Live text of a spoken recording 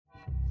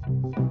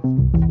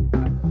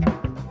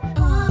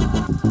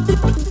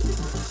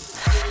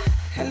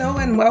Hello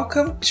and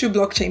welcome to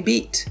Blockchain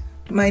Beat.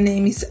 My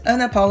name is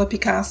Ana Paula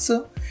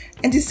Picasso,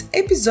 and this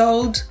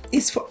episode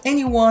is for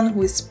anyone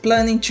who is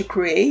planning to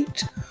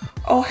create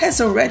or has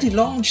already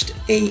launched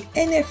a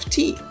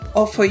NFT,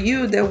 or for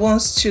you that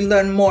wants to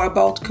learn more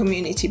about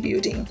community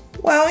building.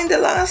 Well, in the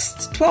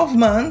last 12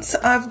 months,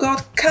 I've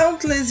got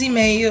countless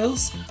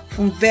emails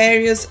from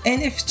various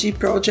NFT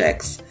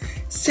projects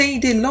say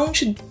they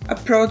launched a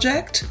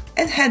project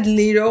and had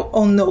little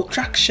or no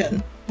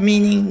traction,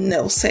 meaning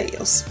no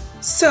sales.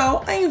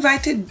 So I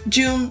invited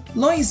June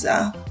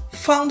Loiza,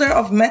 founder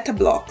of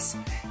MetaBlocks,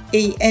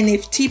 a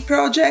NFT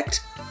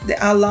project that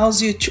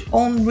allows you to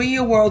own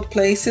real-world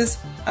places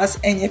as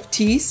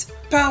NFTs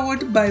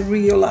powered by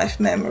real-life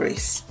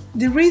memories.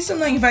 The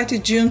reason I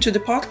invited June to the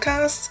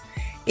podcast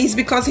is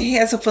because he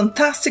has a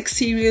fantastic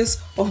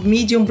series of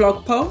Medium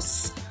blog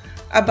posts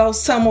about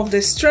some of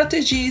the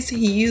strategies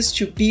he used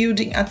to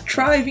building a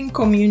thriving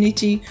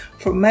community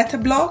for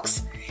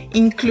MetaBlocks,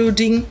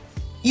 including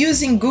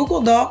using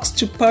Google Docs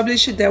to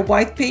publish their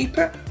white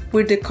paper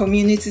with the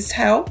community's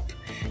help,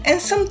 and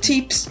some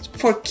tips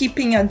for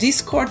keeping a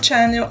Discord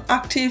channel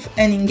active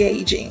and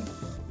engaging.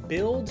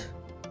 Build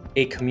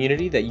a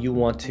community that you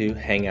want to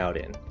hang out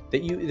in,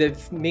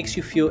 that makes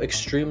you feel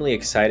extremely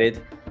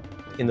excited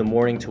in the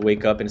morning to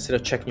wake up. Instead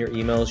of checking your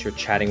emails, you're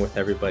chatting with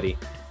everybody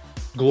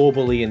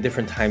globally in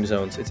different time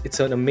zones.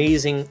 It's an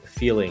amazing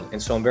feeling. And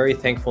so I'm very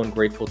thankful and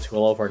grateful to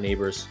all of our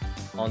neighbors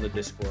on the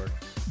Discord.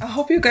 I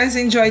hope you guys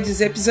enjoyed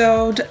this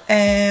episode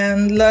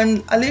and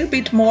learn a little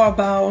bit more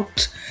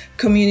about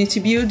community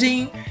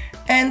building.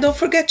 And don't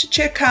forget to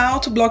check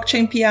out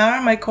Blockchain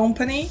PR, my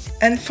company,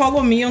 and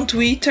follow me on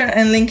Twitter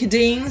and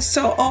LinkedIn.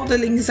 So all the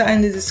links are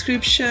in the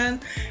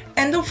description.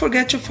 And don't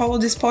forget to follow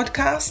this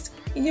podcast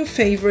in your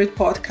favorite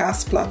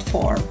podcast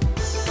platform.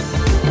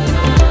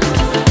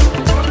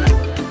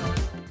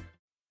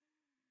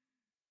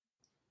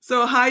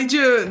 So hi,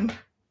 June.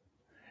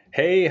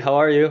 Hey, how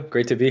are you?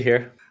 Great to be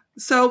here.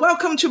 So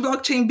welcome to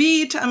Blockchain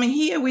Beat. I'm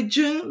here with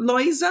June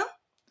Loiza.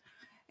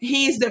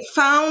 He is the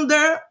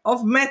founder of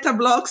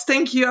MetaBlocks.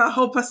 Thank you. I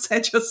hope I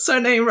said your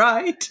surname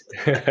right.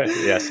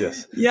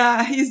 Yes.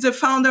 Yeah, he's the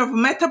founder of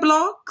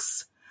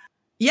MetaBlocks.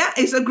 Yeah,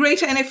 it's a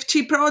great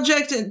NFT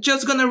project.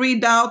 Just going to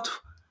read out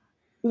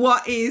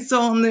what is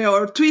on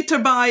your Twitter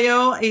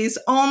bio. Is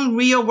on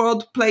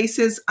real-world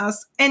places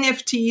as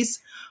NFTs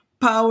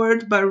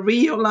powered by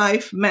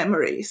real-life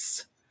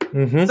memories.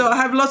 Mm-hmm. So I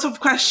have lots of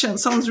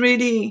questions. Sounds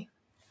really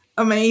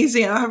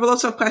amazing. I have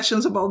lots of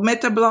questions about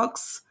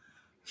MetaBlocks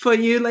for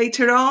you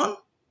later on.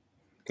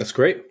 That's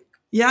great.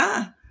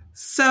 Yeah.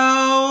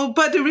 So,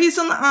 but the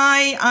reason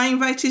I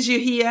invited you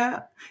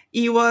here,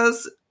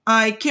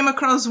 I came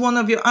across one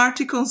of your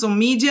articles on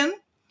Medium.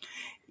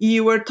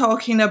 You were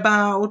talking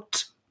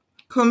about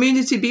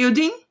community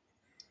building,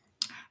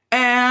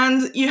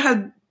 and you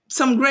had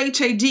some great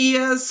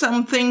ideas,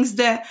 some things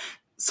that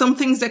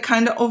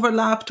kind of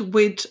overlapped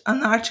with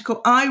an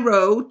article I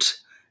wrote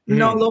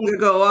not long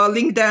ago. I'll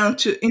link down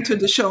into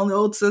the show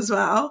notes as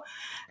well.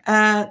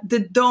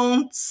 The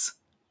don'ts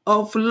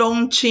of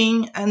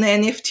launching an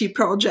NFT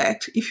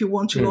project if you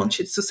want to launch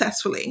it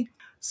successfully.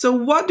 So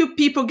what do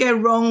people get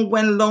wrong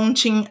when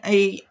launching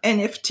a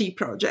NFT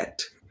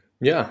project?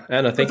 Yeah,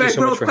 Anna, thank you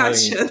so much for having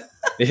me.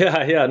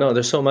 Yeah, no,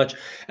 there's so much.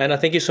 Anna,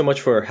 thank you so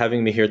much for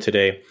having me here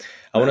today.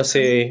 I want to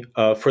say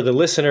for the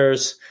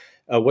listeners,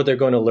 what they're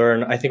going to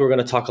learn, I think we're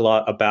going to talk a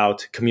lot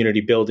about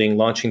community building,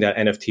 launching that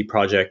NFT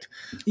project,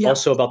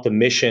 also about the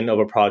mission of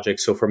a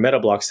project. So for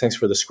MetaBlocks, thanks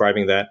for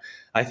describing that.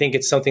 I think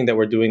it's something that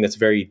we're doing that's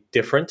very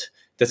different,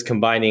 that's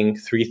combining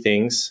three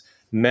things: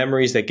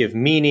 memories that give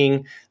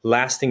meaning,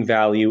 lasting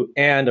value,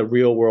 and a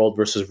real world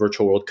versus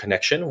virtual world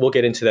connection. We'll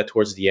get into that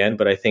towards the end,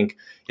 but I think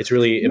it's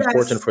really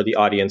important for the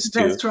audience to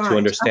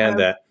understand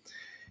that.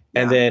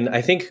 And then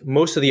I think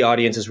most of the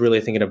audience is really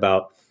thinking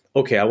about,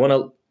 okay, I want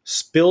to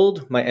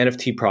build my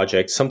NFT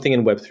project, something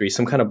in Web3,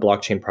 some kind of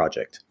blockchain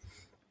project,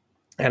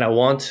 and I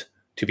want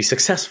to be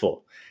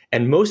successful.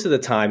 And most of the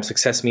time,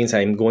 success means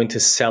I'm going to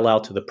sell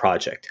out to the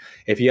project.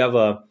 If you have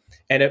a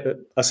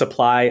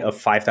supply of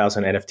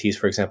 5,000 NFTs,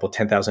 for example,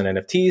 10,000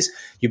 NFTs,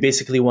 you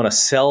basically want to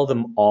sell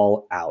them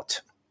all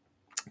out.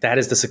 That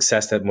is the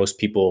success that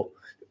most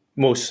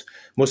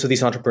of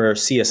these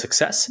entrepreneurs see as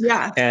success.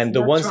 Yeah, and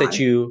the ones that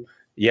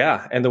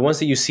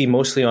you see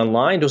mostly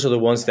online, those are the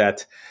ones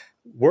that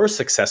were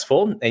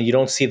successful, and you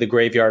don't see the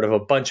graveyard of a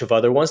bunch of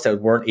other ones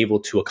that weren't able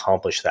to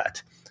accomplish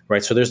that,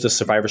 right? So there's the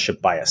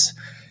survivorship bias.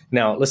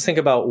 Now, let's think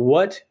about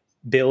what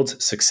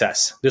builds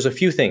success. There's a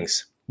few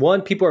things.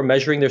 One, people are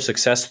measuring their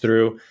success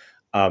through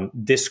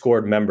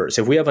Discord members.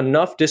 If we have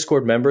enough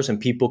Discord members and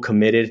people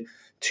committed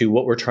to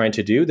what we're trying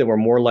to do, then we're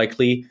more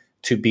likely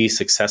to be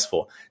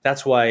successful.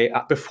 That's why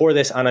before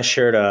this, Anna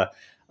shared a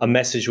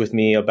message with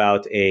me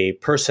about a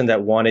person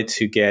that wanted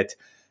to get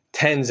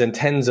tens and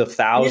tens of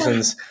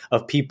thousands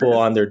of people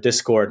on their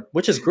Discord,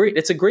 which is great.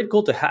 It's a great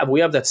goal to have.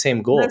 We have that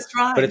same goal. That's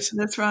right.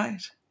 That's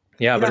right.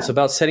 Yeah, but it's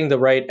about setting the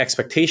right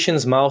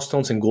expectations,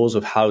 milestones, and goals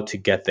of how to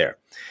get there.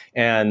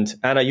 And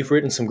Anna, you've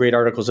written some great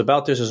articles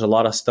about this. There's a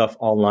lot of stuff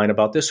online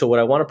about this. So what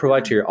I want to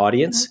provide to your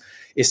audience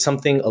is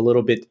something a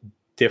little bit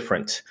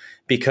different,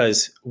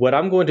 because what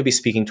I'm going to be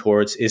speaking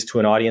towards is to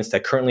an audience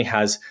that currently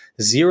has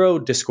 0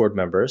 Discord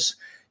members.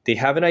 They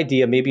have an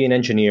idea, maybe an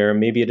engineer,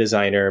 maybe a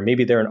designer,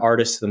 maybe they're an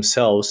artist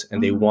themselves,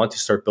 and they want to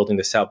start building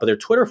this out. But their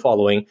Twitter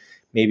following,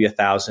 maybe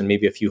 1,000,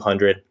 maybe a few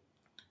hundred,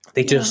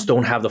 they just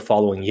don't have the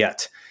following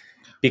yet.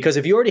 Because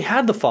if you already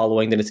had the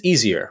following, then it's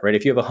easier, right?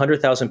 If you have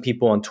 100,000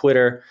 people on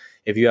Twitter,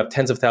 if you have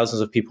tens of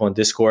thousands of people on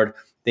Discord,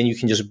 then you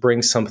can just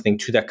bring something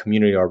to that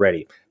community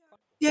already.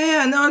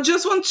 Yeah. No, I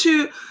just want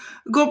to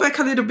go back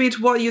a little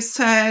bit what you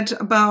said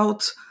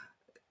about,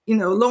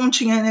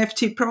 launching an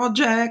NFT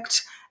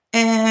project.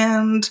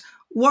 And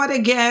what I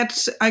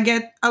get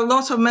a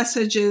lot of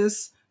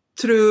messages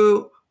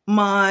through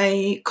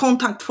my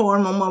contact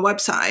form on my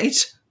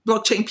website,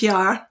 Blockchain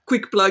PR,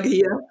 quick plug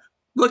here,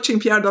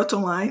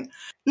 blockchainpr.online.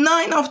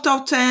 9 out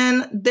of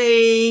 10,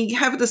 they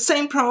have the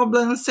same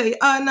problem, say,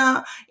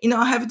 Anna,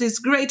 I have this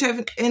great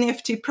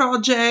NFT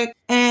project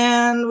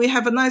and we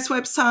have a nice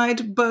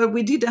website, but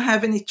we didn't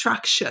have any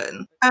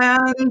traction.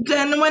 And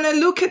then when I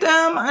look at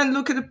them and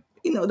look at,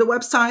 the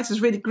website is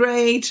really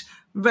great,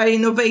 very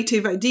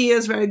innovative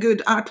ideas, very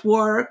good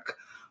artwork,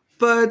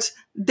 but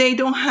they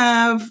don't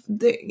have,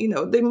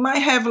 they might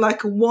have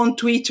like one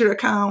Twitter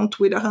account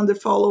with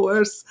 100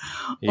 followers.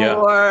 Yeah.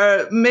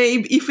 Or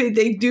maybe if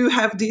they do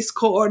have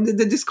Discord,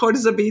 the Discord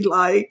is a bit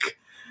like,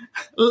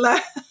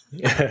 a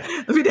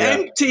bit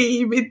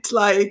empty, a bit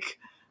like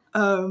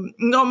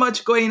not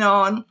much going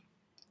on.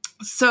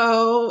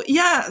 So,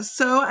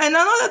 and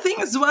another thing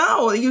as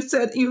well,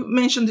 you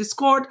mentioned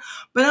Discord,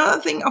 but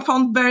another thing I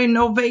found very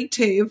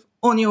innovative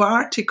on your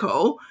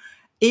article,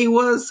 it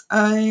was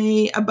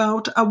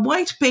about a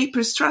white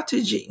paper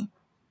strategy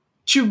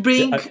to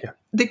bring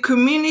the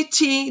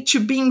community to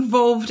be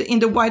involved in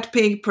the white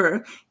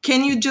paper.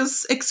 Can you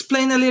just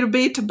explain a little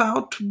bit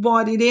about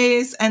what it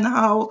is and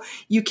how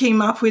you came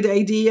up with the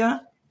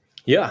idea?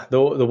 Yeah, the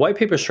white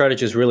paper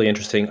strategy is really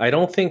interesting. I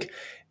don't think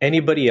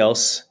anybody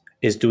else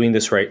is doing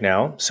this right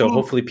now. So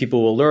hopefully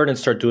people will learn and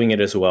start doing it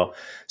as well.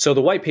 So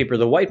the white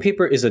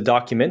paper is a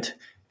document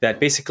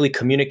that basically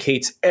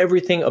communicates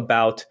everything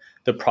about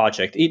the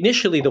project.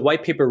 Initially, the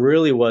white paper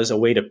really was a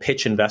way to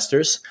pitch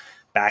investors.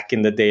 Back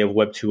in the day of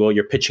Web 2.0,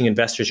 you're pitching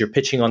investors, you're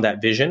pitching on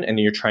that vision, and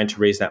you're trying to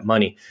raise that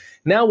money.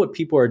 Now what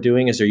people are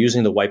doing is they're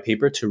using the white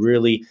paper to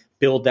really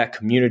build that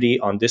community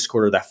on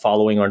Discord, or that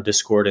following on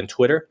Discord and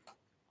Twitter,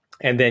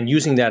 and then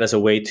using that as a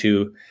way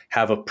to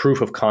have a proof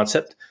of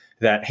concept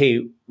that,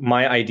 hey,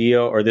 my idea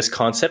or this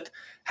concept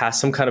has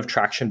some kind of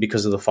traction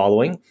because of the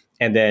following,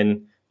 and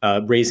then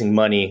raising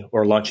money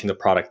or launching the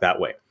product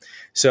that way.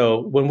 So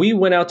when we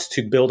went out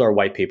to build our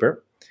white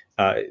paper,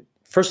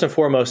 first and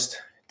foremost,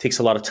 it takes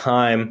a lot of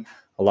time,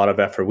 a lot of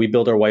effort. We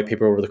built our white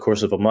paper over the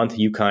course of a month,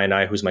 Yukai and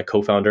I, who's my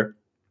co-founder.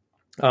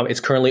 It's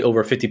currently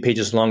over 50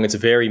 pages long. It's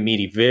very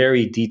meaty,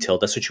 very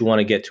detailed. That's what you want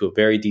to get to, a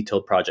very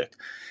detailed project.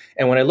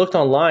 And when I looked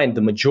online,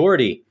 the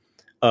majority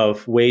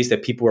of ways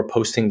that people were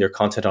posting their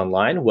content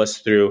online was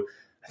through,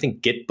 I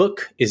think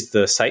Gitbook is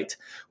the site,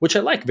 which I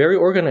like, very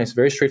organized,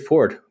 very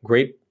straightforward,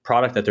 great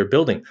product that they're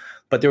building.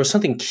 But there was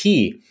something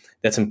key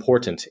that's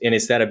important, and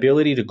it's that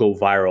ability to go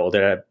viral,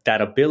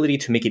 that ability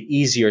to make it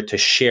easier to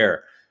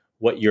share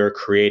what you're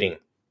creating.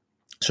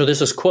 So there's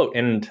this quote,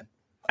 and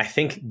I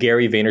think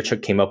Gary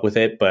Vaynerchuk came up with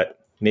it,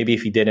 but maybe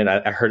if he didn't,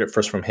 I heard it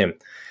first from him.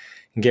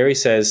 Gary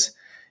says,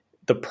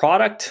 the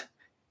product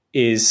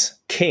is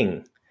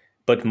king,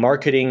 but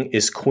marketing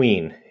is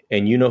queen,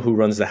 and you know who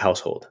runs the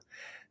household.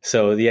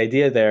 So the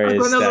idea there I'm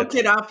is going to look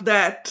it up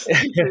that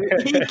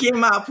he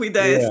came up with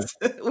this,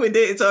 with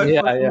it, or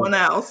someone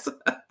else.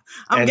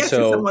 I'm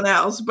guessing someone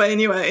else, but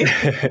anyway.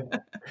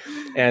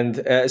 And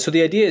so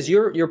the idea is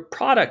your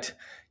product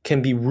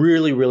can be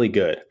really, really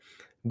good.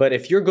 But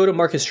if your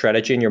go-to-market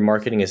strategy and your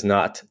marketing is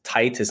not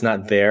tight, is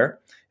not there,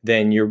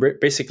 then you're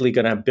basically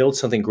going to build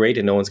something great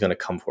and no one's going to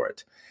come for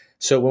it.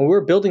 So when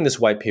we're building this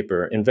white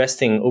paper,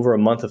 investing over a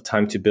month of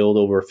time to build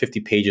over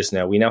 50 pages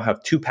now, we now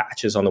have 2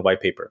 patches on the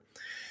white paper.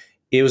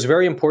 It was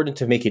very important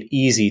to make it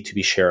easy to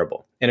be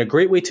shareable. And a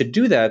great way to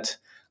do that,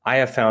 I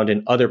have found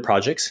in other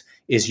projects,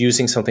 is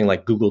using something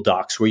like Google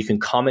Docs, where you can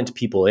comment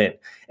people in.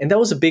 And that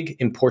was a big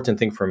important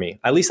thing for me.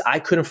 At least I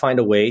couldn't find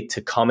a way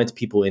to comment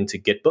people into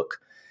Gitbook.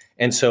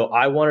 And so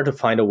I wanted to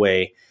find a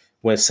way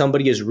when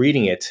somebody is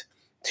reading it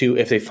to,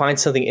 if they find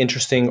something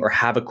interesting or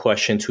have a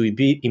question, to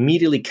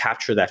immediately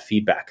capture that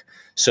feedback.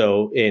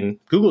 So in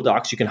Google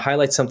Docs, you can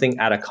highlight something,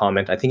 add a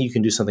comment. I think you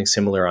can do something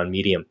similar on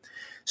Medium.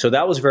 So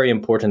that was very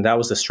important. That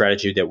was the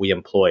strategy that we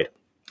employed.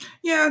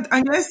 Yeah,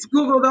 I guess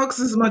Google Docs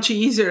is much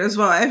easier as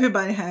well.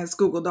 Everybody has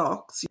Google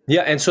Docs.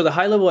 Yeah, and so the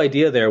high-level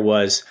idea there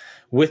was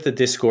with the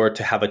Discord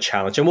to have a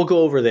challenge. And we'll go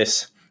over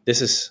this.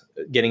 This is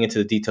getting into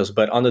the details,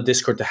 but on the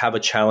Discord to have a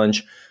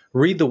challenge,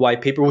 read the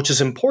white paper, which is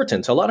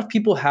important. A lot of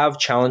people have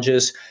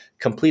challenges,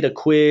 complete a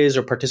quiz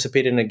or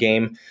participate in a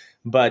game,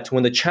 But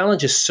when the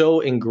challenge is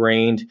so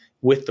ingrained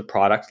with the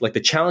product, like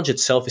the challenge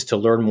itself is to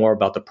learn more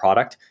about the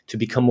product, to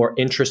become more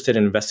interested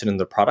and invested in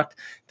the product,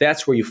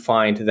 that's where you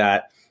find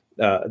that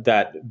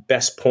that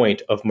best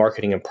point of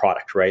marketing and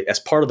product, right? As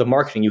part of the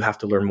marketing, you have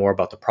to learn more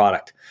about the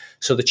product.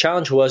 So the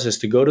challenge is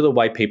to go to the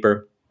white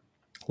paper,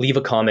 leave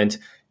a comment,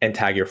 and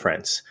tag your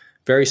friends.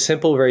 Very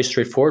simple, very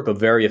straightforward, but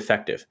very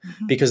effective.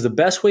 Mm-hmm. Because the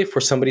best way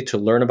for somebody to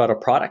learn about a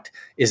product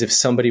is if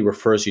somebody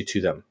refers you to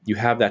them. You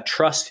have that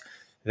trust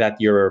that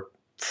your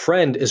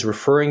friend is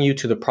referring you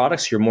to the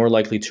products, you're more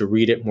likely to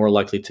read it, more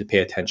likely to pay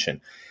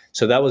attention.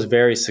 So that was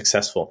very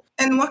successful.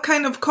 And what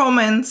kind of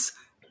comments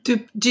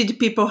did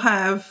people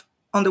have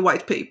on the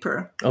white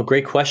paper? Oh,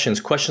 great questions.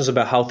 Questions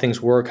about how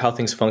things work, how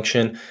things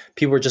function.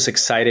 People were just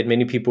excited.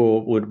 Many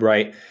people would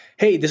write,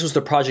 hey, this was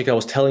the project I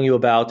was telling you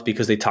about,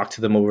 because they talked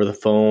to them over the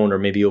phone or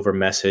maybe over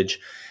message.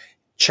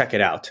 Check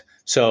it out.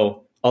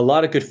 So a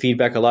lot of good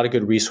feedback, a lot of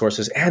good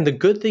resources. And the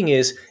good thing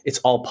is it's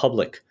all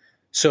public.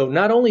 So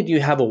not only do you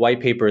have a white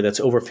paper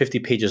that's over 50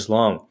 pages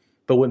long,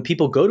 but when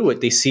people go to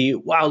it, they see,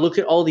 wow, look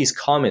at all these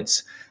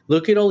comments.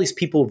 Look at all these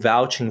people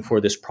vouching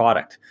for this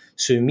product.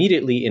 So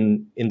immediately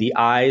in the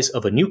eyes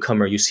of a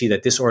newcomer, you see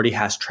that this already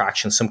has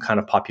traction, some kind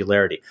of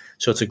popularity.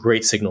 So it's a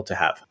great signal to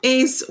have.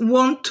 Is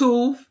one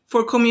tool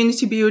for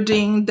community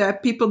building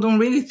that people don't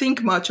really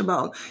think much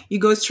about. You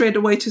go straight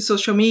away to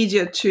social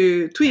media,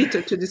 to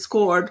Twitter, to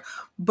Discord.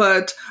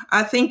 But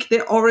I think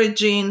the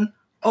origin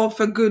of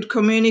a good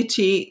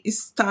community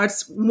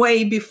starts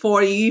way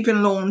before you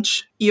even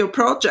launch your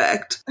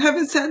project.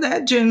 Having said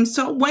that, Jim,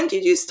 so when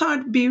did you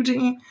start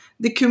building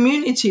the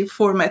community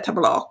for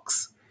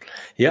MetaBlocks?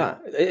 Yeah,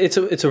 it's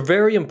a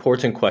very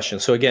important question.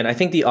 So again, I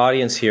think the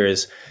audience here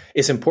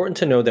it's important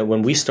to know that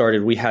when we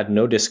started, we had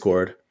no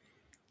Discord,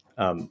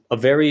 a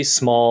very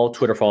small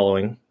Twitter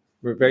following.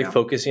 We're very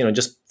focused,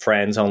 just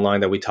friends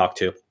online that we talk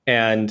to.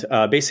 And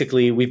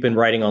basically, we've been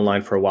writing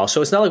online for a while.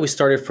 So it's not like we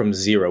started from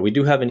zero. We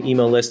do have an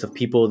email list of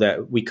people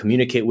that we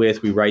communicate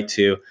with, we write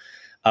to,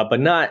 but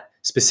not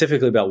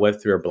specifically about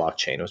Web3 or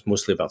blockchain. It was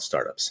mostly about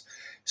startups.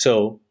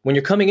 So when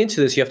you're coming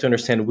into this, you have to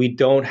understand we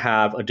don't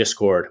have a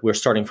Discord. We're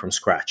starting from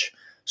scratch.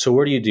 So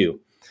what do?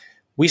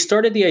 We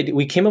started the idea.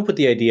 We came up with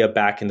the idea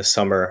back in the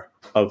summer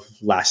of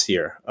last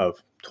year, of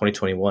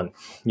 2021.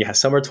 Yeah,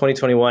 summer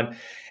 2021.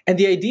 And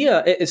the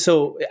idea,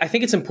 so I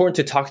think it's important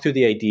to talk through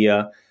the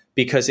idea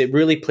because it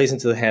really plays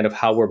into the hand of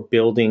how we're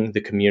building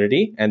the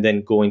community and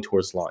then going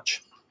towards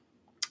launch.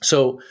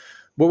 So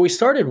where we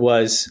started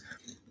was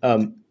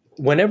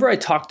whenever I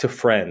talk to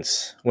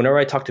friends, whenever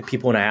I talk to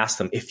people and I ask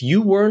them, if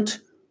you weren't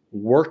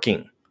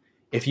working,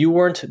 if you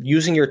weren't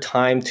using your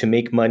time to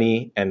make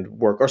money and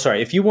work,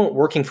 if you weren't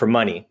working for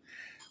money,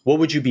 what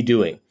would you be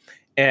doing?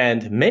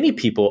 And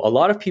a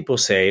lot of people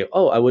say,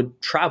 oh, I would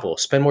travel,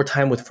 spend more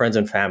time with friends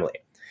and family.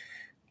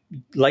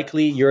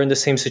 Likely you're in the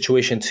same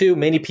situation too.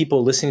 Many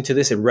people listening to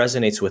this, it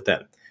resonates with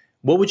them.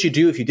 What would you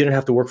do if you didn't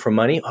have to work for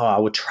money? Oh, I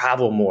would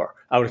travel more.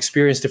 I would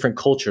experience different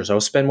cultures. I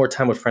would spend more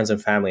time with friends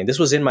and family. And this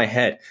was in my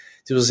head.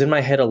 This was in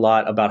my head a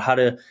lot about how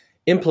to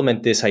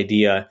implement this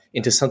idea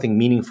into something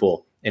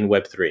meaningful in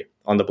Web3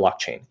 on the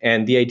blockchain.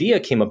 And the idea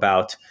came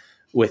about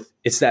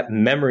it's that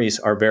memories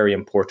are very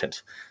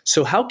important.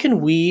 So how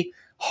can we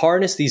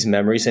harness these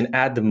memories and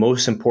add the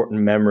most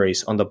important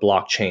memories on the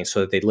blockchain so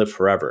that they live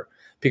forever?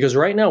 Because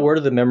right now, where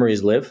do the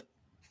memories live?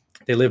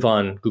 They live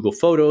on Google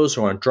Photos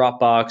or on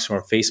Dropbox or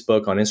on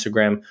Facebook, on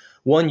Instagram.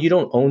 1, you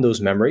don't own those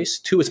memories.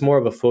 2, it's more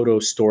of a photo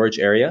storage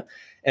area.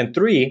 And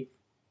 3,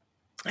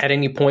 at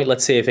any point,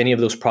 let's say if any of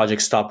those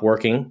projects stop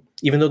working,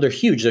 even though they're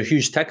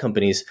huge tech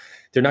companies,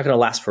 they're not going to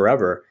last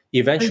forever.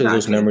 Eventually,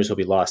 Those memories will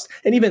be lost.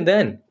 And even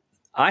then,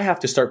 I have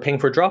to start paying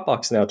for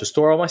Dropbox now to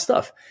store all my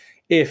stuff.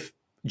 If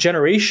a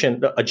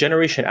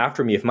generation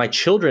after me, if my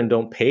children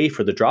don't pay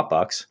for the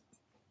Dropbox,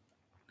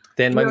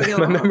 then my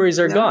memories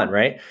are gone,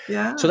 right?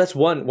 Yeah. So that's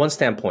one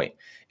standpoint.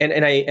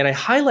 And I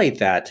highlight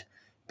that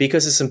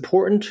because it's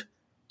important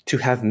to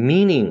have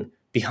meaning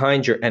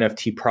behind your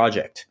NFT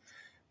project.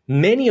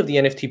 Many of the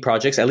NFT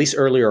projects, at least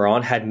earlier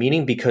on, had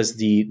meaning because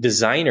the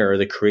designer or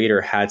the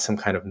creator had some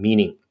kind of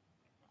meaning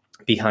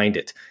behind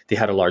it. They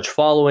had a large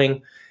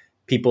following.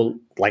 People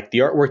like the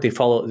artwork they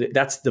follow.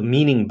 That's the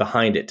meaning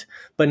behind it.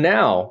 But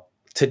now,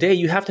 today,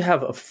 you have to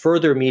have a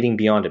further meaning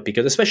beyond it,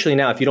 because especially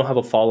now, if you don't have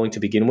a following to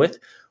begin with,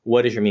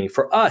 what is your meaning?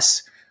 For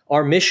us,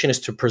 our mission is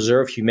to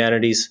preserve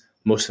humanity's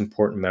most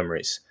important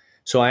memories.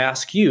 So I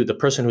ask you, the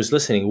person who's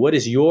listening, what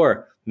is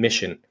your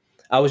mission?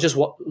 I was just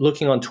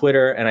looking on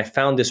Twitter and I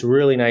found this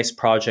really nice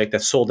project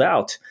that sold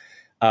out.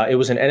 It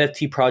was an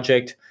NFT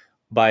project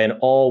by an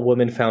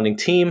all-women founding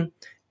team,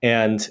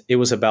 and it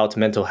was about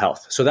mental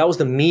health. So that was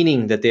the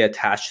meaning that they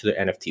attached to the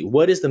NFT.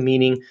 What is the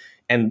meaning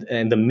and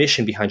the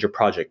mission behind your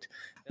project?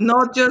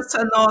 Not just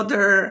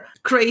another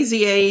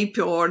crazy ape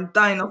or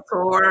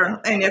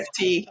dinosaur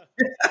NFT.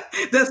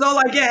 That's all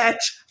I get.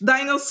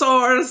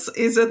 Dinosaurs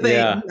is a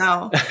thing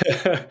now.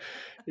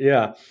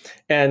 Yeah.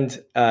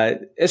 And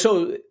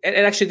so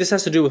actually this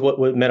has to do with what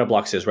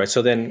MetaBlocks is, right?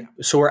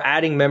 So we're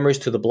adding memories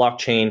to the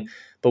blockchain,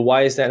 but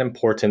why is that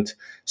important?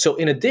 So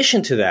in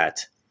addition to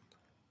that,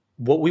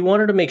 what we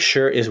wanted to make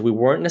sure is we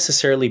weren't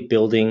necessarily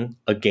building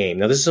a game.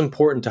 Now, this is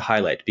important to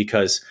highlight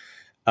because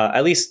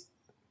at least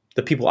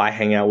the people I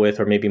hang out with,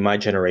 or maybe my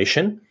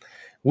generation,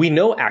 we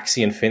know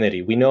Axie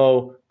Infinity, we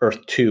know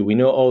Earth 2, we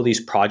know all these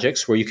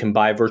projects where you can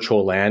buy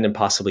virtual land and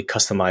possibly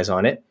customize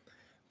on it.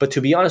 But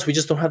to be honest, we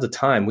just don't have the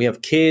time. We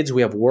have kids,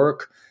 we have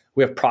work,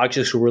 we have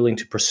projects we're willing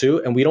to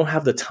pursue, and we don't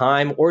have the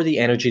time or the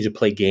energy to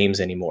play games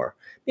anymore.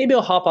 Maybe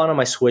I'll hop on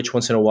my Switch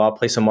once in a while,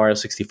 play some Mario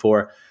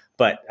 64,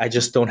 but I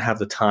just don't have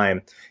the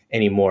time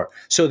anymore.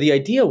 So the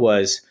idea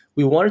was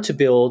we wanted to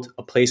build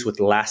a place with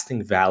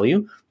lasting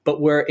value,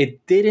 but where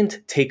it didn't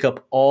take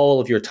up all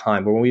of your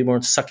time, where we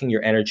weren't sucking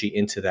your energy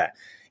into that.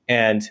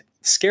 And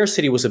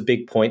scarcity was a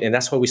big point, and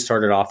that's why we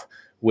started off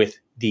with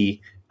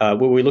where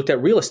we looked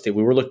at real estate.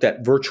 We looked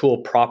at virtual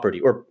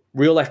property or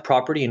real life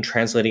property and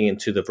translating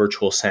into the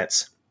virtual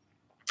sense.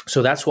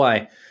 So that's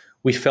why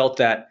we felt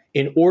that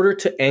in order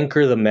to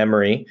anchor the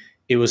memory,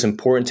 it was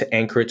important to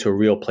anchor it to a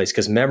real place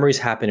because memories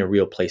happen in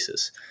real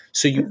places.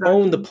 So you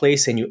own the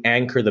place and you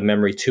anchor the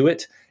memory to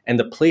it. And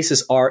the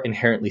places are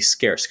inherently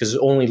scarce because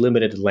there's only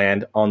limited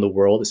land on the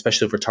world,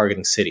 especially if we're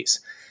targeting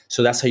cities.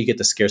 So that's how you get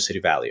the scarcity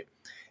value.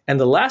 And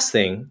the last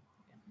thing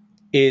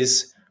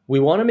is we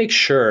want to make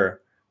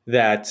sure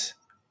that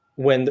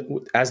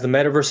as the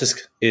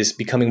metaverse is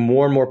becoming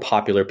more and more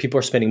popular, people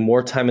are spending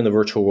more time in the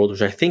virtual world,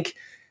 which I think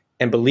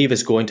and believe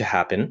is going to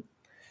happen,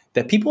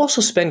 that people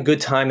also spend good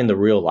time in the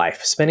real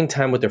life, spending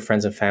time with their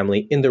friends and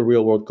family in the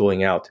real world,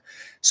 going out.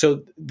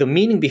 So the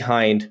meaning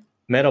behind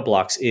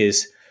MetaBlocks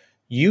is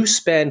you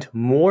spend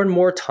more and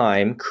more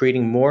time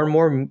creating more and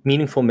more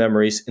meaningful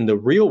memories in the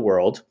real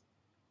world,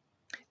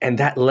 and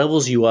that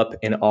levels you up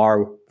in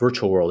our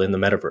virtual world, in the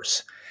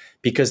metaverse.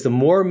 Because the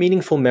more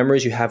meaningful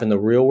memories you have in the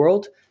real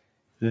world,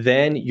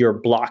 then your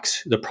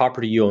blocks, the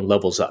property you own,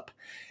 levels up.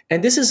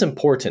 And this is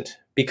important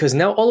because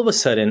now all of a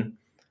sudden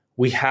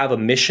we have a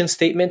mission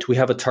statement, we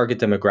have a target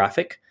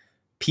demographic,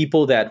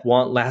 people that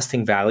want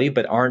lasting value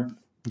but aren't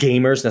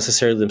gamers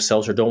necessarily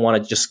themselves or don't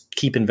want to just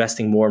keep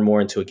investing more and more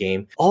into a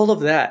game. All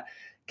of that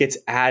gets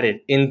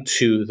added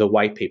into the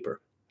white paper,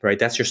 right?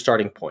 That's your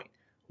starting point.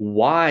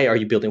 Why are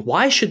you building?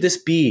 Why should this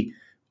be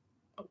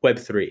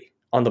Web3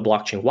 on the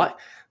blockchain? Why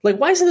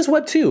isn't this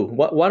Web2?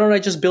 Why don't I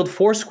just build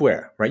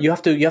Foursquare, right? You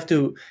have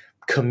to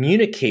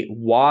communicate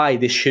why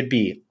this should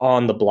be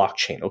on the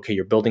blockchain. Okay,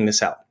 you're building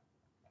this out.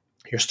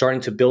 You're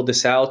starting to build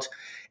this out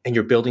and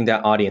you're building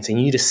that audience and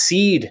you need to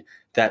seed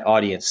that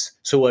audience.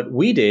 So what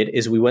we did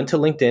is we went to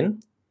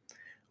LinkedIn,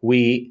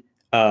 we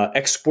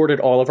exported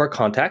all of our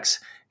contacts,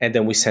 and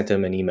then we sent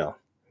them an email.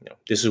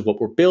 This is what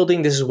we're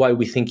building. This is why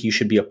we think you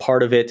should be a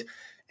part of it.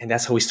 And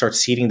that's how we start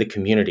seeding the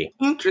community.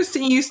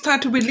 Interesting. You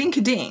started with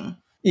LinkedIn.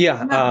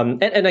 Yeah.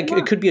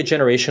 It could be a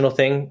generational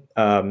thing.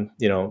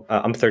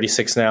 I'm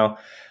 36 now.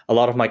 A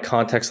lot of my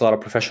contacts, a lot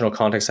of professional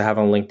contacts I have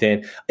on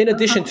LinkedIn, in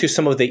addition to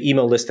some of the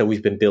email lists that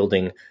we've been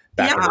building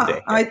back in the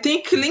day. I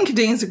think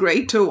LinkedIn is a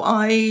great tool.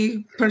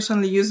 I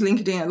personally use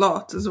LinkedIn a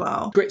lot as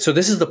well. Great. So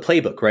this is the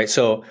playbook, right?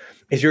 So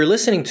if you're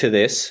listening to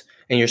this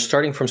and you're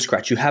starting from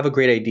scratch, you have a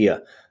great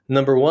idea.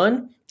 Number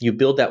one, you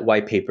build that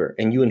white paper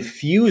and you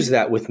infuse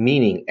that with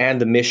meaning and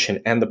the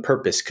mission and the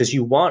purpose because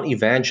you want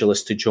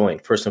evangelists to join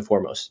first and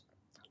foremost.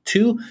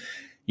 Two,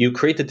 you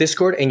create the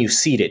Discord and you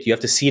seed it. You have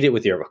to seed it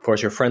with of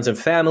course, your friends and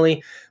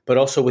family, but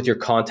also with your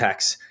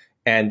contacts.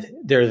 And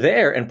they're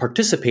there and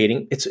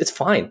participating. It's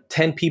fine.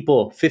 10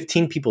 people,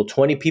 15 people,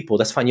 20 people,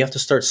 that's fine. You have to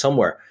start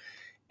somewhere.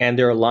 And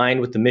they're aligned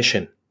with the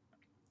mission.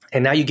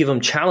 And now you give them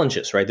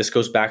challenges, right? This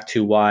goes back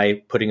to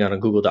why putting on a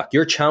Google Doc.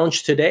 Your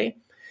challenge today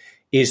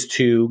is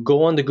to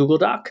go on the Google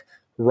Doc,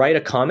 write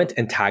a comment,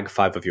 and tag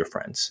 5 of your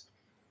friends.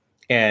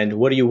 And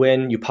what do you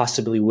win? You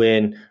possibly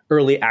win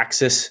early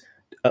access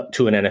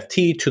to an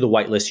NFT, to the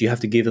whitelist. You have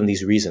to give them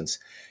these reasons.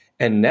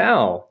 And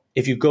now,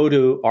 if you go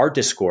to our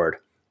Discord,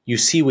 you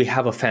see we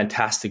have a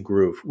fantastic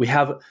groove. We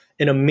have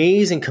an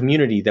amazing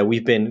community that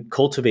we've been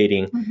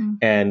cultivating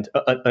and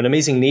an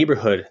amazing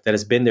neighborhood that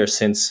has been there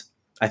since,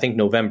 I think,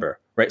 November,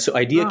 right? So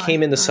idea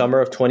came in the summer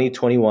of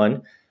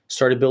 2021,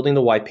 started building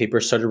the white paper,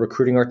 started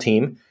recruiting our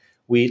team.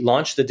 We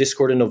launched the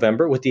Discord in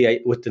November with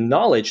the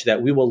knowledge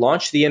that we will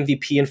launch the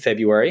MVP in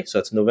February. So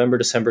it's November,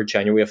 December,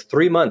 January. We have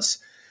 3 months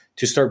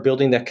to start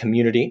building that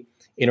community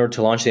in order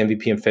to launch the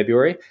MVP in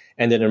February.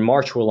 And then in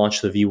March, we'll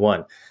launch the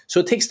V1. So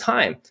it takes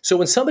time. So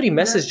when somebody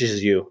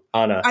messages you,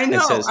 Anna, I know,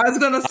 and says, I was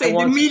going to say the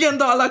 $1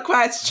 million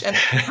question.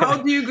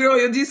 How do you grow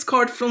your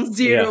Discord from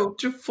 0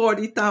 to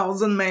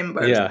 40,000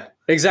 members? Yeah,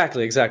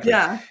 exactly.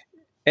 Yeah.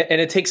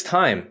 And it takes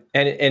time.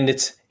 And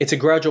it's a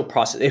gradual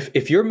process.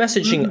 If you're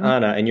messaging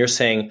Anna and you're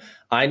saying,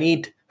 I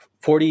need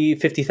 40,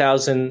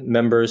 50,000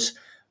 members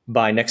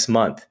by next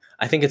month,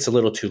 I think it's a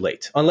little too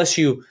late. Unless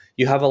you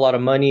have a lot of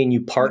money and you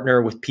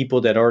partner with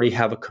people that already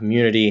have a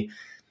community,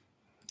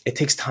 it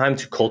takes time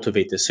to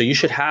cultivate this. So you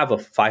should have a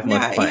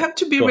 5-month plan. You have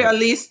to be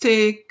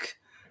realistic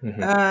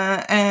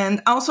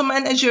and also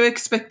manage your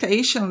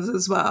expectations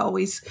as well.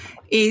 It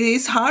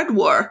is hard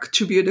work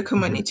to build a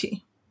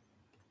community.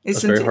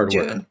 Isn't it,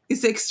 June?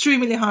 It's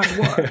extremely hard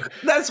work.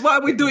 That's why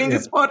we're doing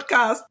this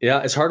podcast.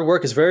 Yeah, it's hard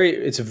work. It's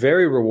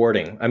very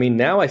rewarding. I mean,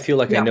 now I feel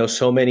like I know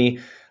so many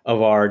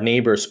of our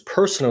neighbors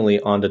personally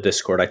on the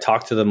Discord. I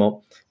talk to them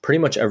pretty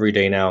much every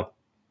day now,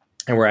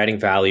 and we're adding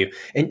value.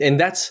 And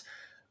that's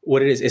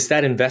what it is. It's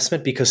that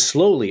investment, because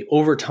slowly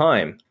over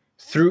time,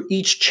 through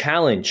each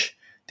challenge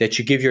that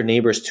you give your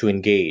neighbors to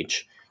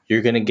engage,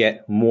 you're going to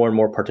get more and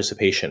more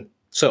participation.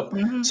 So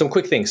some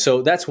quick things.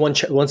 So that's one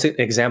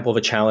example of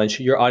a challenge.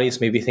 Your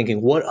audience may be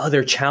thinking, what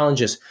other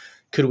challenges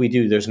could we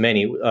do? There's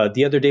many.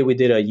 The other day we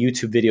did a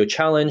YouTube video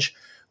challenge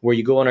where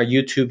you go on our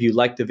YouTube, you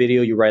like the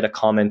video, you write a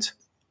comment,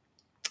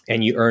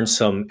 and you earn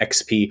some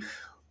XP.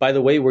 By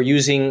the way, we're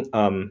using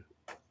a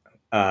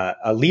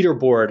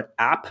leaderboard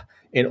app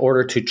in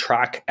order to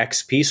track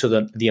XP,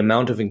 so the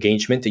amount of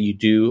engagement that you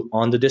do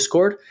on the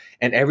Discord.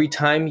 And every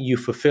time you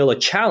fulfill a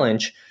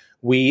challenge,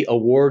 we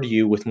award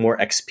you with more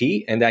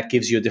XP, and that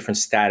gives you a different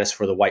status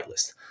for the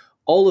whitelist.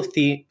 All of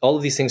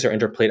these things are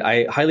interplayed.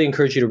 I highly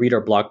encourage you to read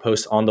our blog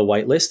post on the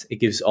whitelist. It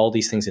gives all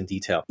these things in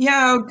detail.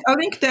 Yeah, I'll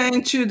link that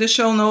into the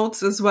show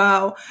notes as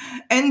well.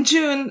 And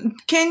June,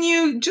 can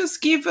you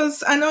just give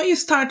us, I know you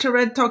started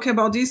already talking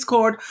about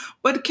Discord,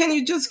 but can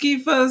you just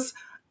give us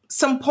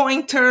some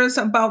pointers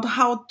about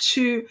how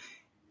to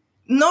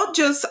not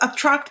just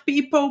attract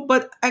people,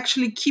 but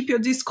actually keep your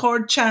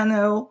Discord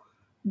channel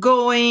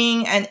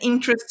going and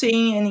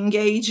interesting and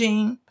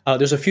engaging?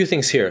 There's a few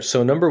things here.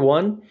 So number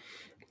one,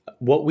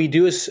 what we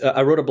do is,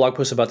 I wrote a blog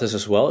post about this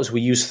as well, is we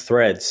use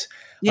threads,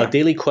 a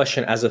daily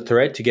question as a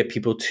thread to get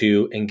people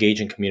to engage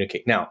and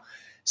communicate. Now,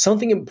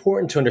 something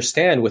important to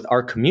understand with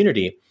our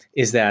community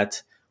is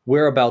that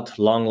we're about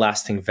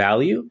long-lasting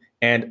value.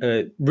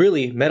 And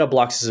really,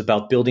 MetaBlocks is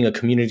about building a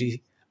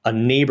community, a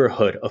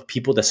neighborhood of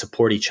people that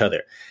support each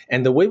other.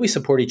 And the way we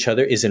support each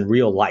other is in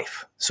real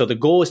life. So the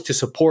goal is to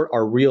support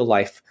our real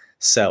life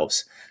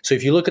selves. So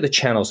if you look at the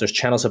channels, there's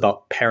channels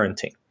about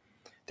parenting.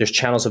 There's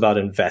channels about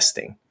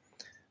investing.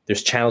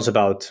 There's channels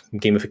about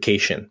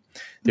gamification.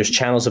 There's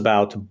channels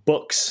about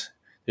books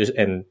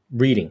and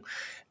reading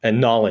and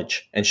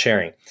knowledge and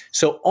sharing.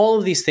 So all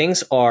of these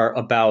things are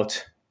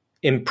about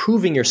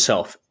improving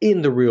yourself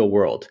in the real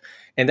world.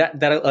 And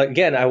that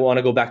again, I want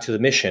to go back to the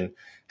mission.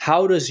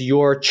 How does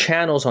your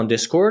channels on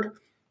Discord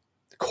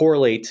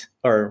correlate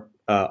or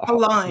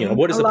align?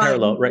 What is the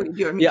parallel, right?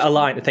 Yeah,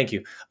 align. Thank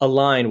you.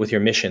 Align with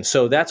your mission.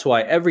 So that's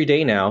why every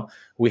day now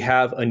we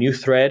have a new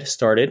thread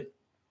started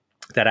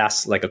that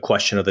asks like a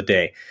question of the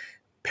day,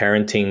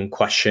 parenting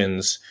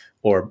questions,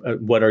 or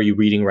what are you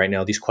reading right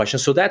now? These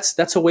questions. So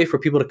that's a way for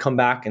people to come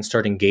back and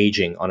start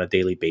engaging on a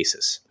daily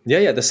basis.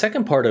 Yeah. The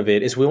second part of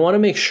it is we want to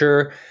make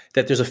sure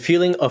that there's a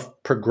feeling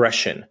of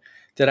progression,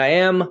 that I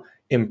am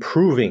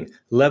improving,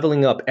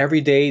 leveling up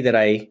every day that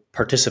I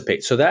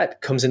participate. So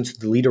that comes into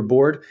the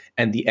leaderboard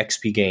and the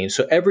XP gain.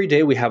 So every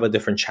day we have a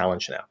different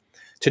challenge now.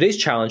 Today's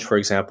challenge, for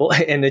example,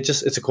 and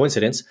it's a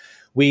coincidence,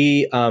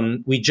 we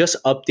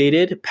just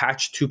updated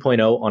patch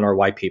 2.0 on our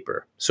white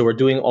paper. So we're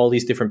doing all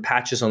these different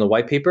patches on the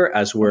white paper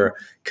as we're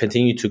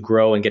continuing to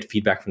grow and get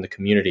feedback from the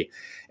community.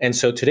 And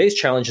so today's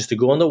challenge is to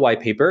go on the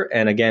white paper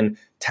and again,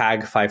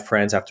 tag 5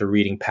 friends after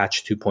reading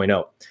patch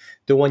 2.0.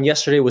 The one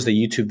yesterday was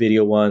the YouTube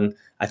video one.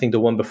 I think the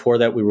one before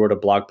that, we wrote a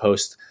blog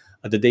post.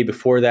 The day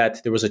before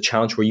that, there was a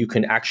challenge where you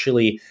can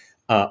actually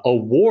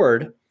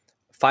award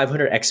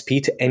 500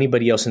 XP to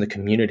anybody else in the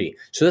community.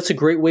 So that's a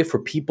great way for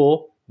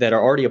people that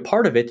are already a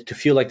part of it to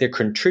feel like they're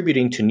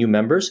contributing to new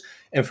members,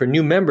 and for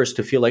new members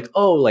to feel like,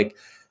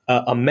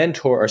 a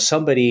mentor or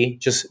somebody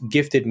just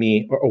gifted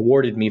me or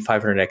awarded me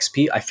 500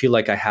 XP. I feel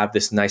like I have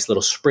this nice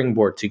little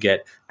springboard to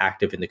get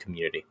active in the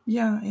community.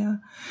 Yeah.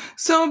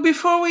 So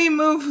before we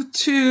move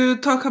to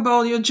talk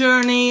about your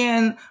journey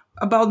and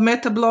about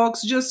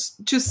MetaBlocks,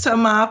 just to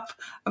sum up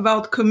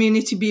about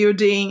community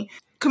building.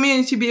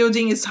 Community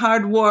building is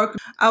hard work.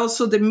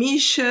 Also the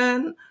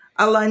mission,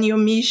 align your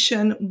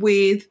mission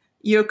with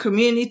your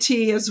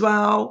community as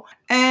well.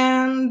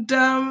 And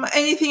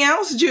anything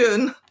else,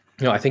 June?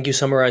 No, I think you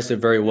summarized it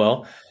very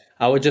well.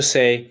 I would just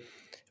say,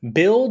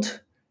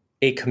 build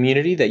a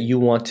community that you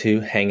want to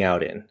hang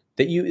out in,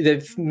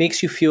 that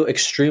makes you feel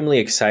extremely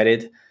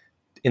excited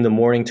in the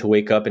morning to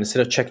wake up. And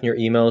instead of checking your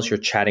emails, you're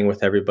chatting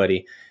with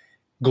everybody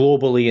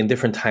globally in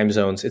different time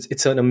zones.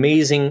 It's an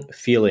amazing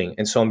feeling.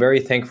 And so I'm very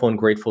thankful and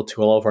grateful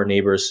to all of our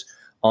neighbors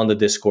on the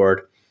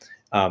Discord.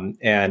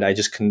 And I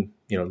just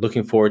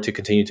looking forward to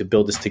continue to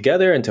build this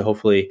together and to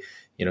hopefully,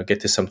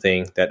 get to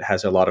something that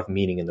has a lot of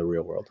meaning in the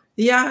real world.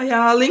 Yeah.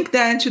 I'll link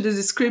that into the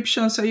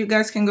description so you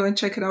guys can go and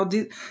check it out.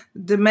 The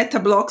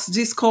MetaBlocks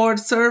Discord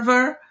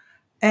server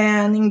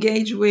and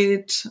engage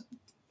with,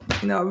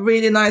 a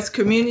really nice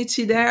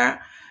community there.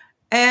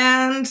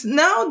 And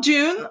now,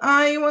 June,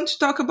 I want to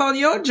talk about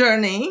your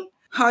journey,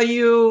 how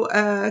you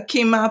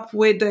came up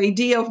with the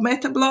idea of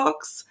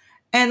MetaBlocks,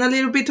 and a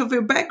little bit of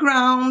your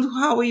background.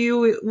 How were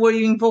you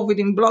involved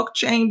in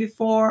blockchain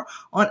before,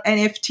 on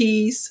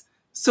NFTs?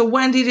 So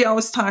when did it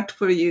all start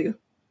for you?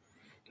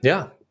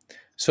 Yeah.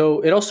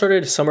 So it all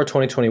started summer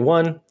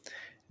 2021.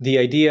 the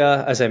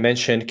idea, as I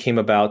mentioned, came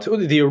about.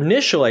 The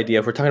initial idea,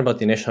 if we're talking about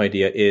the initial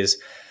idea, is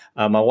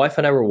my wife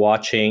and I were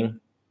watching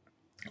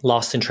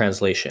Lost in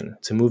Translation.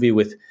 It's a movie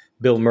with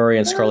Bill Murray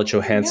and Scarlett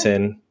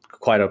Johansson.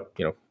 Quite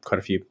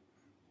a few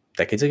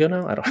decades ago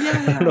now. I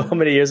don't know how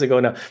many years ago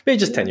now. Maybe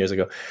just 10 years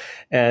ago.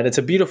 And it's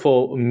a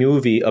beautiful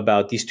movie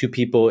about these two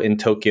people in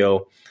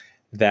Tokyo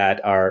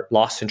that are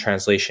lost in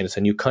translation. It's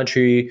a new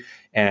country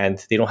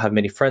and they don't have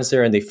many friends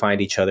there and they find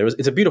each other.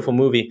 It's a beautiful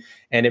movie.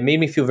 And it made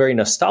me feel very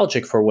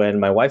nostalgic for when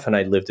my wife and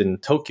I lived in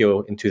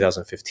Tokyo in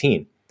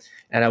 2015.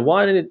 And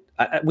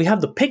we have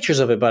the pictures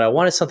of it, but I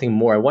wanted something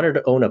more. I wanted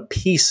to own a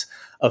piece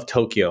of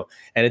Tokyo.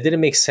 And it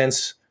didn't make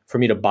sense for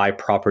me to buy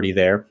property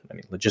there. I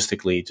mean,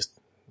 logistically, just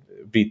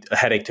be a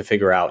headache to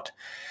figure out.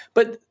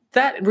 But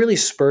that really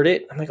spurred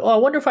it. I'm like, I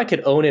wonder if I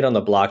could own it on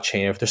the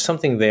blockchain, if there's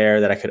something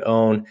there that I could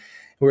own.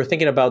 We were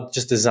thinking about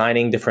just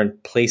designing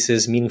different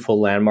places,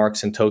 meaningful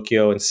landmarks in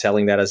Tokyo and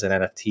selling that as an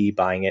NFT,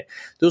 buying it.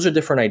 Those are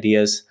different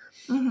ideas.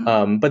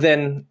 Mm-hmm. But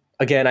then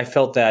again, I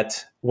felt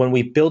that when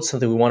we build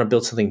something, we want to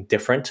build something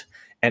different.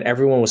 And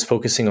everyone was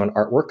focusing on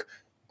artwork.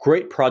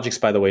 Great projects,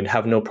 by the way,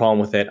 have no problem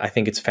with it. I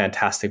think it's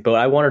fantastic. But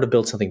I wanted to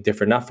build something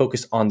different, not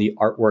focused on the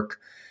artwork,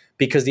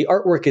 because the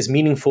artwork is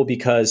meaningful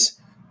because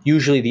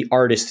usually the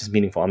artist is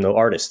meaningful. I'm no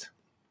artist.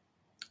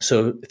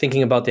 So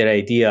thinking about that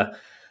idea,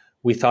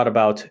 we thought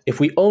about if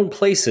we own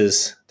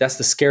places, that's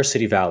the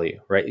scarcity value,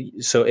 right?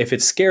 So if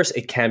it's scarce,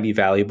 it can be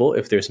valuable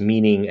if there's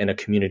meaning and a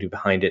community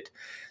behind it.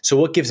 So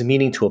what gives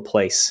meaning to a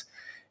place?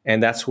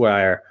 And that's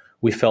where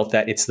we felt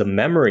that it's the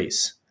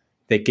memories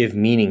that give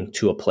meaning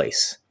to a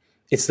place.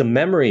 It's the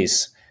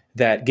memories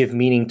that give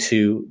meaning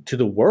to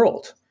the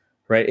world,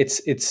 right?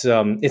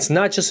 It's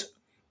not just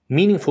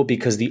meaningful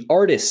because the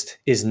artist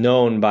is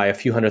known by a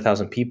few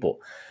 100,000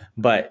 people,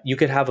 but you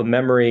could have a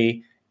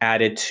memory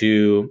added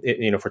to,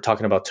 if we're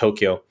talking about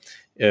Tokyo,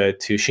 to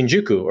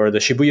Shinjuku or the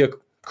Shibuya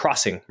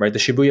crossing, right? The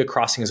Shibuya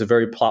crossing is a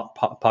very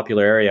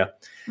popular area.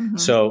 Mm-hmm.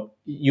 So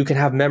you can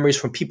have memories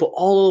from people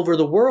all over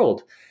the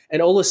world.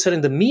 And all of a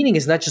sudden, the meaning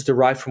is not just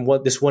derived from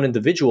this one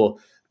individual,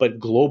 but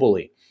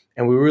globally.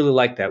 And we really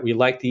like that. We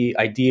like the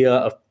idea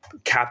of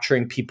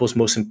capturing people's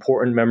most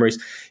important memories.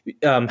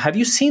 Have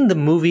you seen the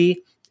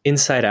movie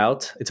Inside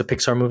Out? It's a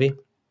Pixar movie.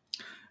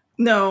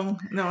 No,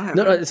 I haven't.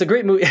 No, it's a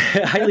great movie.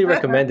 I highly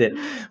recommend it.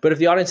 But if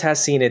the audience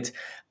has seen it,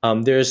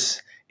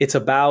 it's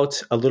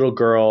about a little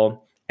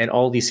girl and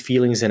all these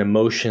feelings and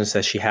emotions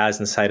that she has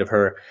inside of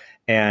her.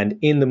 And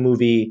in the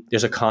movie,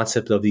 there's a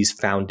concept of these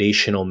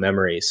foundational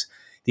memories,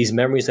 these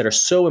memories that are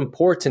so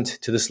important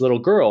to this little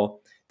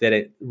girl that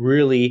it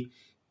really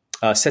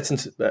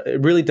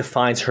it really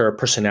defines her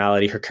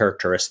personality, her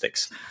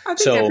characteristics. I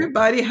think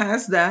everybody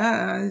has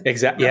that.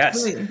 Exactly.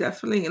 Yes,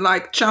 definitely.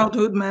 Like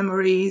childhood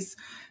memories.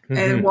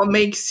 And what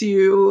makes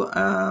you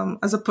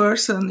as a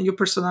person, your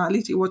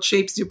personality, what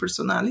shapes your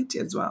personality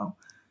as well.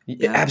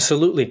 Yeah.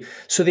 Absolutely.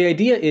 So the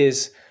idea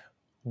is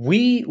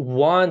we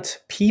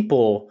want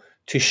people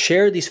to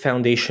share these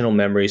foundational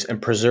memories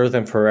and preserve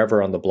them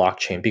forever on the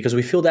blockchain because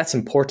we feel that's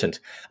important.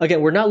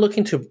 Again, we're not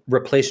looking to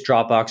replace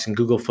Dropbox and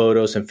Google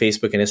Photos and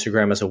Facebook and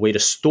Instagram as a way to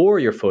store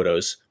your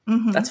photos.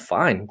 Mm-hmm. That's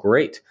fine.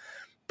 Great.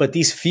 But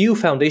these few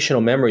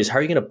foundational memories, how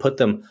are you going to put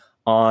them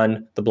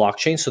on the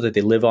blockchain so that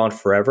they live on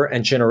forever?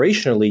 And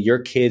generationally, your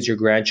kids, your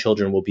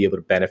grandchildren will be able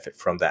to benefit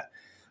from that.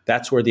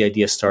 That's where the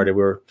idea started.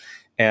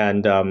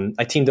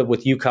 I teamed up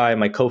with Yukai,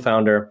 my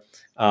co-founder,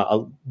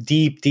 a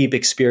deep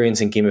experience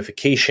in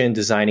gamification,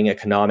 designing an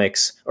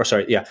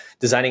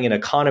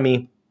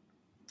economy.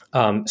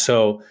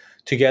 So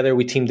together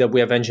we teamed up. We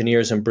have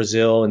engineers in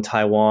Brazil and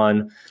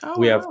Taiwan.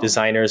 We have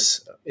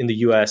designers in the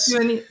US.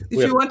 If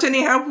you want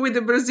any help with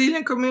the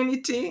Brazilian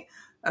community,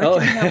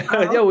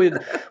 yeah, we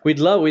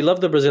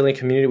love the Brazilian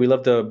community. We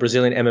love the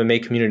Brazilian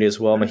MMA community as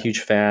well. I'm a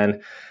huge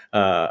fan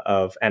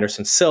of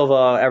Anderson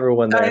Silva,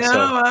 everyone there.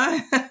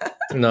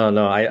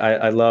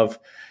 I love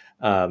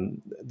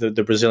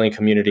the Brazilian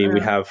community. We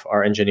have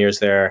our engineers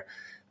there,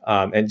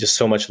 and just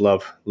so much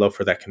love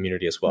for that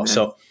community as well. Nice.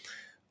 So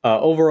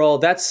overall,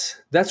 that's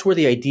where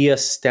the idea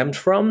stemmed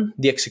from.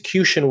 The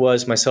execution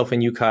was myself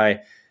and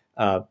Yukai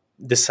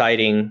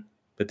deciding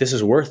that this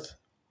is worth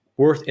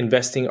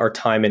investing our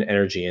time and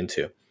energy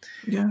into.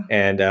 Yeah.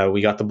 And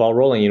we got the ball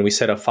rolling, and we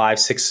set a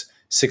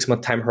 5-6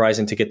 month time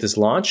horizon to get this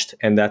launched,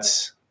 and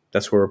that's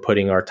where we're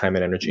putting our time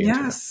and energy into.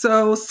 Yeah.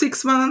 So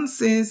 6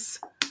 months is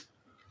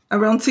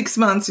around 6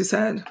 months, you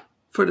said,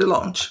 for the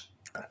launch.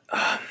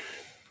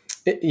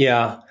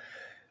 Yeah.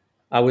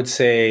 I would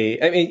say,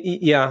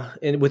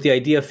 and with the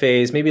idea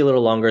phase, maybe a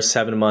little longer,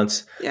 7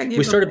 months. Yeah,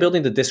 we started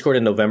building the Discord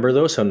in November,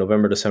 though. So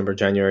November, December,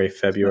 January,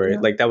 February.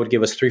 Like that would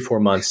give us 3-4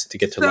 months to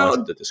get to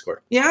launch the Discord.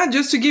 Yeah,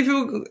 just to give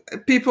you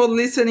people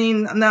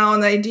listening now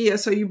an idea.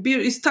 So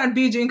you start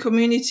building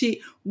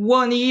community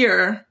 1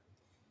 year,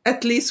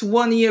 at least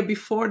 1 year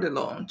before the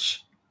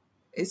launch.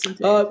 isn't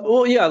it?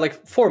 Well, yeah,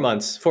 like 4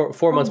 months,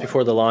 four months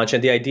before the launch.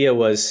 And the idea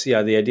was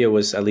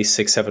at least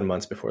 6-7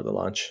 months before the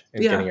launch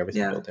and getting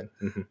everything built in.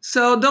 Mm-hmm.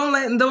 So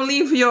don't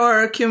leave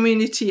your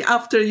community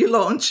after you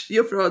launch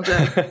your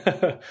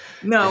project.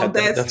 No,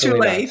 that's too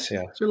late.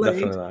 Yeah, too late.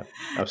 Definitely not.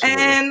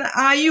 Absolutely. And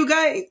are you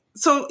guys,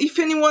 so if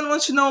anyone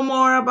wants to know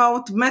more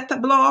about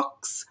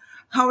Metablocks,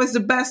 how is the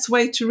best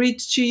way to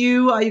reach to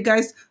you? Are you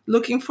guys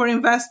looking for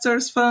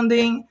investors,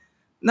 funding?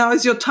 Now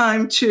is your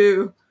time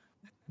to...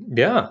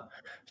 Yeah,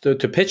 to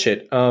pitch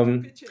it.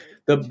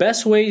 The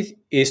best way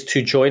is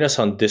to join us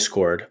on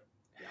Discord.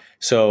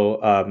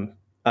 So,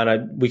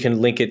 we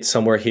can link it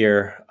somewhere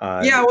here.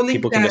 We'll link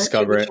people can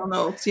discover it.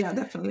 Notes. Yeah,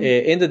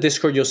 definitely. In the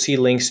Discord, you'll see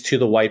links to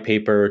the white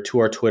paper, to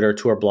our Twitter,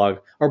 to our blog.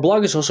 Our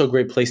blog is also a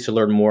great place to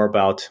learn more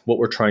about what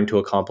we're trying to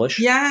accomplish.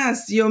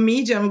 Yes, your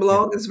Medium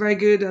blog is very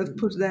good. I'll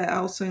put that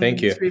also in the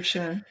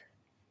description.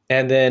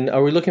 And then,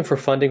 are we looking for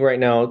funding right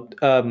now?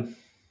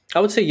 I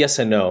would say yes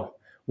and no.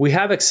 We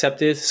have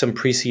accepted some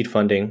pre-seed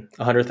funding,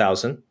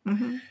 $100,000.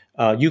 Mm-hmm.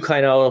 Yukai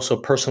and I are also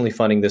personally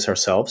funding this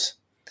ourselves.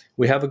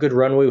 We have a good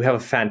runway. We have a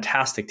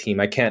fantastic team.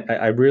 I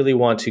really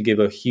want to give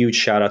a huge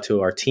shout out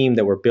to our team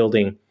that we're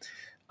building,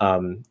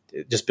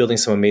 just building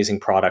some amazing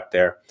product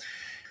there.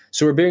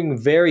 So we're being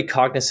very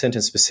cognizant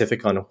and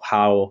specific on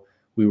how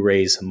we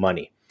raise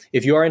money.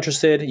 If you are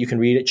interested, you can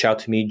reach out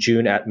to me,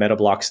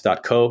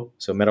 june@metablocks.co.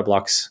 So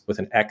Metablocks with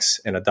an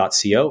X and a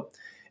 .co.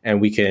 And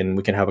we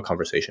can have a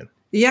conversation.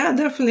 Yeah,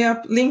 definitely.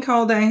 I'll link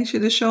all that into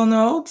the show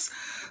notes.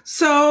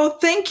 So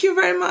thank you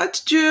very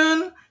much,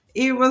 June.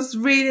 It was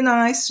really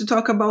nice to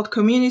talk about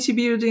community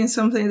building,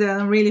 something that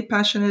I'm really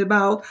passionate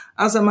about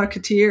as a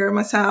marketeer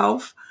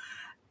myself.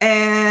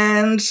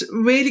 And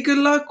really good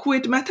luck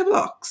with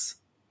Metablocks.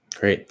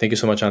 Great. Thank you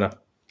so much, Anna.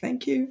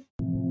 Thank you.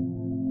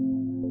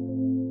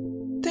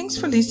 Thanks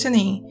for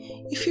listening.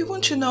 If you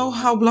want to know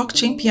how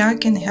Blockchain PR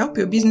can help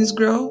your business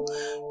grow,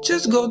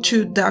 just go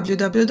to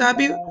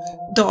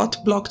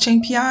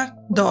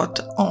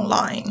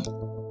www.blockchainpr.online.